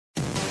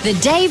The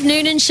Dave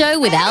Noonan Show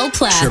with Al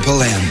Platt.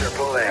 Triple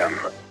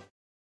M.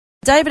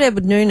 David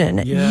Edward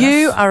Noonan, Yes.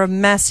 you are a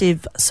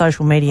massive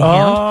social media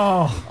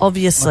hound,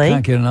 obviously. I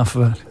can't get enough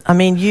of it. I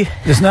mean,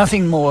 There's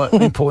nothing more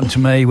important to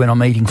me when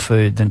I'm eating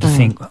food than to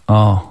think,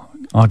 I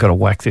got to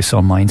whack this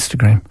on my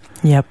Instagram.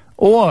 Yep.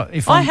 Or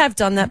if I have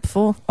done that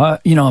before.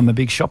 I'm a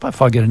big shopper.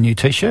 If I get a new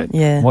T-shirt,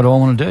 Yeah. what do I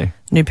want to do?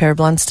 New pair of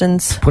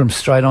Blunstones. Put them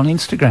straight on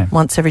Instagram.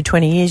 Once every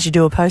 20 years, you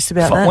do a post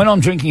about that. When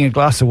I'm drinking a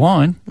glass of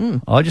wine,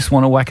 I just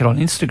want to whack it on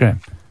Instagram.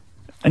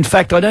 In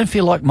fact, I don't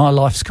feel like my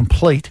life's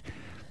complete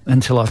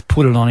until I've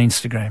put it on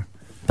Instagram.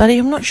 Buddy,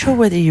 I'm not sure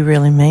whether you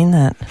really mean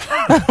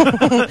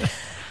that.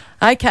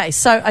 Okay,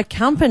 so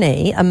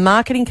a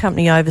marketing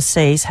company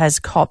overseas has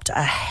copped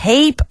a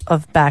heap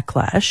of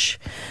backlash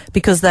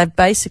because they've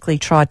basically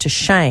tried to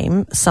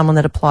shame someone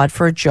that applied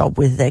for a job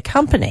with their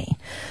company.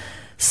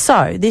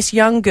 So this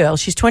young girl,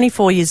 she's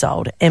 24 years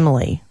old,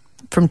 Emily,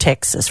 from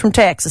Texas,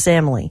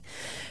 Emily.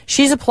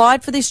 She's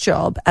applied for this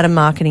job at a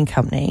marketing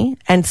company,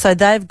 and so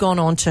they've gone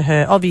on to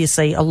her.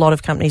 Obviously, a lot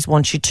of companies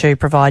want you to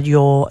provide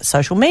your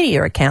social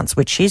media accounts,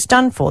 which she's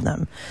done for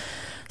them.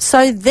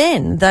 So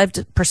then they've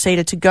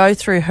proceeded to go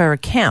through her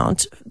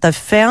account. They've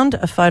found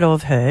a photo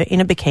of her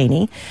in a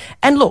bikini.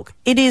 And look,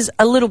 it is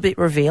a little bit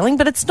revealing,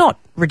 but it's not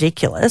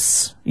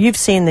ridiculous. You've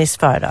seen this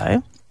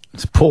photo.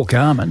 It's a poor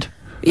garment.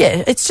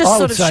 Yeah, it's just I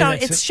sort would of say showing,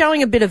 that's it's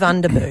showing a bit of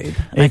underboob.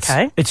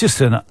 Okay. It's just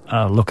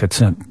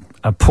it's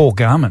a poor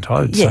garment,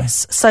 I would say.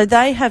 Yes. So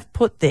they have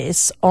put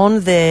this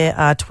on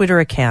their Twitter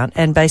account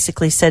and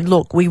basically said,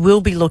 look, we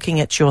will be looking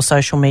at your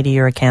social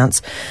media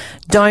accounts.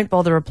 Don't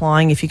bother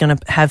applying if you're going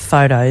to have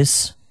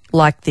photos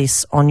like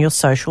this on your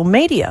social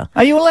media.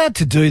 Are you allowed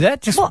to do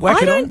that? Just whack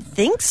I it on? don't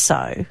think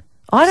so.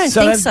 I don't think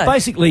so. So they've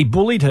basically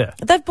bullied her.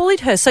 They've bullied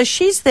her. So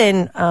she's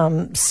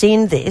then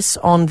seen this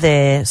on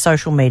their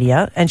social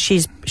media, and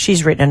she's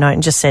written a note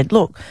and just said,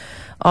 look,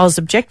 I was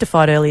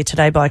objectified earlier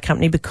today by a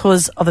company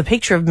because of a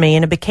picture of me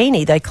in a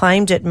bikini. They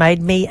claimed it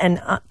made me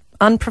an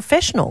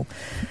unprofessional.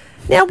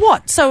 Now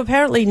what? So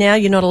apparently now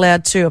you're not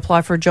allowed to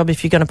apply for a job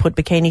if you're going to put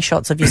bikini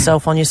shots of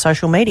yourself on your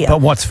social media.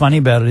 But what's funny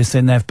about it is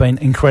then they've been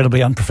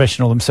incredibly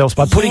unprofessional themselves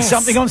by putting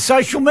something on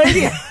social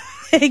media.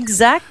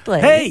 Exactly.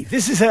 Hey,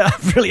 this is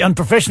really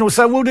unprofessional,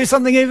 so we'll do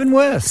something even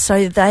worse.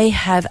 So they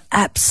have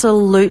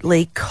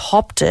absolutely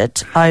copped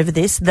it over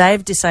this.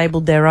 They've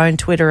disabled their own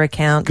Twitter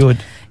account,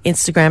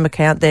 Instagram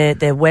account. Their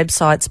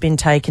website's been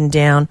taken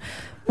down.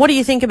 What do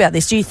you think about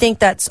this? Do you think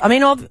that's?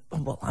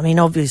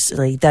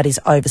 Obviously that is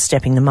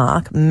overstepping the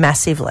mark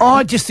massively.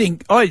 I just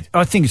think I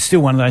think it's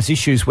still one of those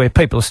issues where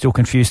people are still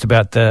confused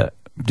about the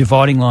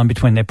dividing line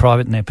between their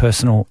private and their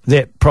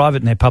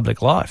private and their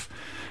public life,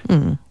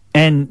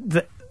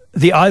 and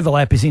the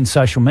overlap is in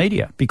social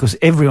media because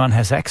everyone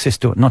has access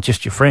to it, not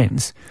just your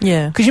friends.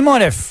 Yeah. Because you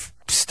might have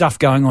stuff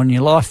going on in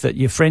your life that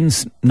your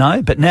friends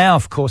know, but now,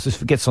 of course,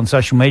 if it gets on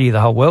social media, the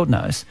whole world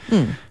knows.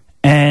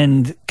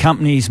 And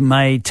companies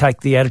may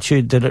take the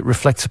attitude that it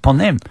reflects upon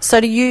them.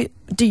 So do you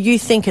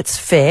think it's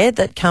fair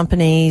that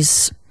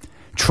companies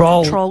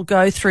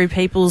go through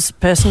people's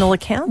personal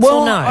accounts? Well,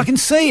 or no? I can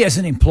see as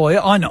an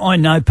employer, I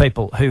know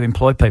people who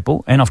employ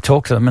people, and I've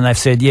talked to them, and they've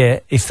said,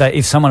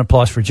 if someone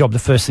applies for a job, the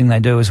first thing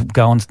they do is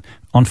go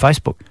on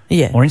Facebook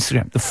or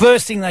Instagram. The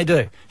first thing they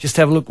do, just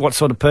have a look what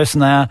sort of person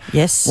they are,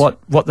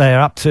 what they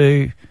are up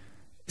to.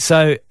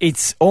 So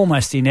it's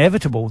almost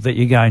inevitable that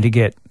you're going to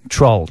get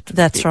trolled.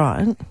 That's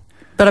right.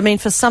 But, I mean,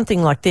 for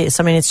something like this,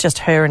 I mean, it's just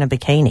her in a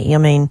bikini. I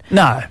mean...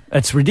 No,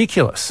 it's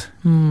ridiculous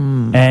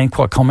and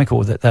quite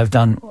comical that they've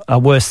done a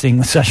worse thing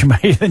with social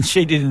media than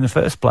she did in the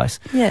first place.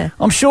 Yeah.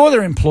 I'm sure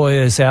there are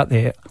employers out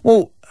there.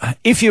 Well,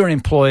 if you're an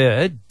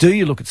employer, do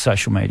you look at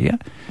social media?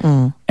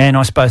 And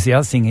I suppose the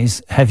other thing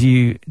is,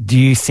 do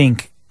you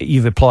think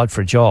you've applied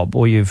for a job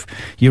or you're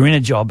in a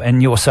job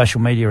and your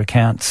social media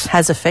accounts...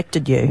 has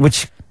affected you.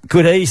 Which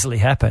could easily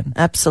happen.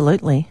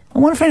 Absolutely. I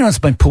wonder if anyone's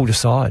been pulled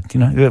aside,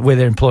 where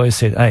their employer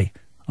said, hey,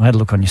 I had a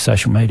look on your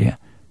social media.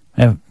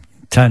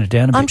 Tone it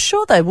down a bit. I'm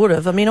sure they would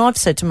have. I mean, I've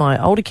said to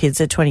my older kids,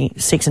 they're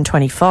 26 and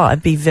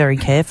 25, be very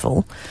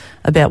careful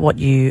about what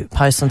you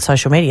post on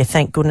social media.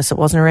 Thank goodness it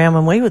wasn't around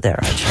when we were their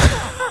age.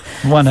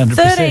 100%.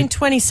 13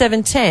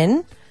 27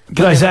 10.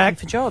 G'day, Zach.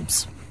 For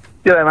jobs.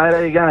 G'day, mate.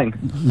 How you going?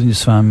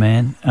 Lindisfarne,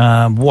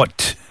 man.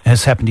 What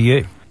has happened to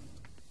you?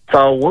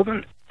 So it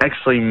wasn't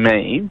actually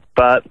me,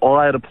 but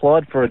I had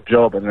applied for a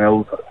job, and there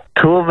was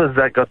two of us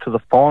that got to the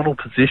final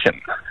position,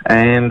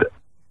 and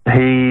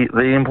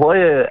the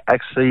employer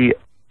actually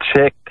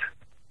checked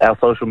our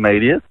social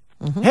media.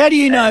 How do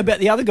you know about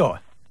the other guy?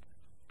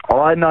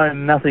 I know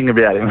nothing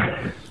about him.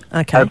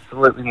 Okay.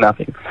 Absolutely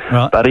nothing.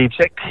 Right. But he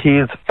checked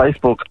his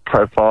Facebook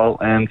profile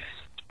and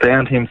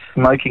found him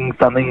smoking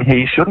something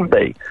he shouldn't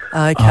be.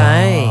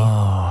 Okay.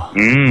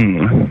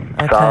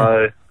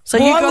 Okay. So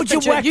why you got would the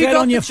you whack you that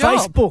got on the your job.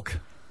 Facebook?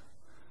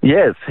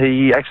 Yes,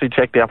 he actually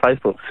checked our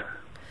Facebooks.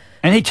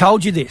 And he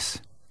told you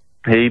this?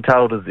 He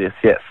told us this,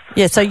 yes.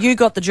 Yeah, so you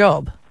got the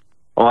job.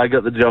 I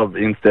got the job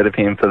instead of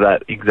him for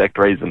that exact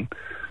reason.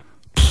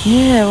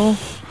 Yeah, well...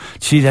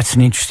 Gee, that's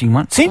an interesting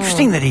one. It's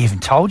interesting that he even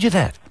told you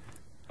that.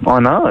 I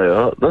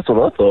know. That's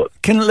what I thought.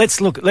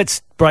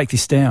 Let's break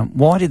this down.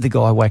 Why did the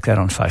guy whack that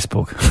on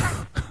Facebook?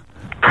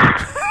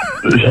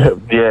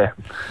 Yeah.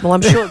 Well,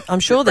 I'm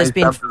sure there's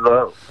been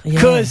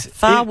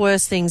far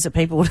worse things that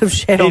people would have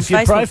shared on Facebook. If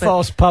your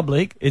profile's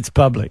public, it's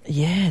public.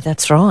 Yeah,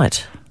 that's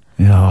right.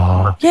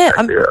 Oh. Yeah.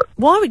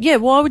 Why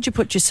would you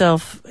put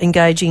yourself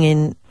engaging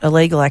in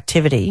illegal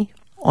activity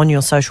on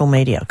your social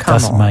media?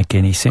 Doesn't make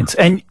any sense.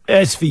 And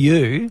as for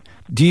you,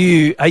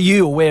 are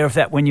you aware of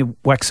that when you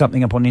whack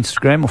something up on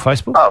Instagram or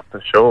Facebook? Oh,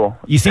 for sure.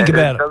 You think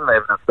about it. It doesn't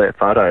even have to be a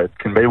photo. It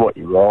can be what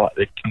you write.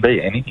 It can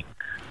be anything.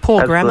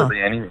 Poor Absolutely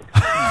grammar. anything.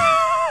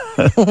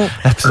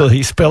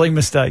 Absolutely. Spelling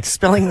mistakes.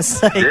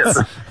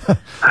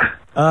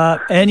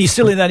 And you're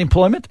still in that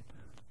employment?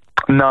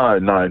 No,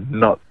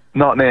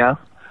 not now.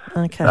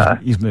 Okay.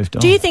 You've moved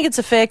on. Do you think it's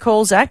a fair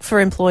call, Zach, for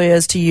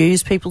employers to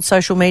use people's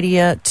social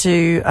media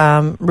to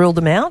rule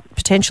them out,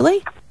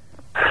 potentially?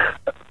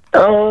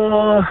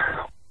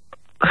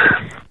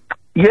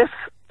 Yes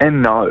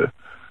and no.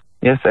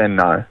 Yes and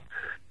no.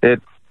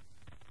 It's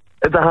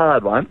a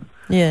hard one.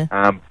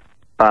 Yeah.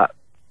 But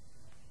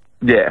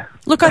yeah.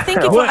 Look, I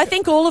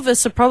think all of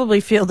us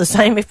probably feel the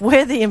same. If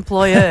we're the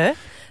employer,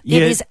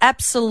 it is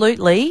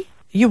absolutely.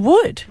 You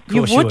would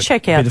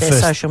check out their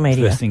social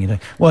media. First thing you do.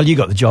 Well, you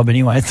got the job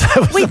anyway.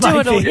 We do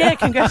it all. Yeah,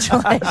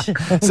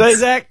 congratulations. So,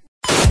 Zach.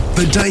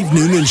 The Dave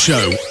Noonan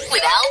Show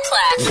With Al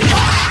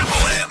Platt.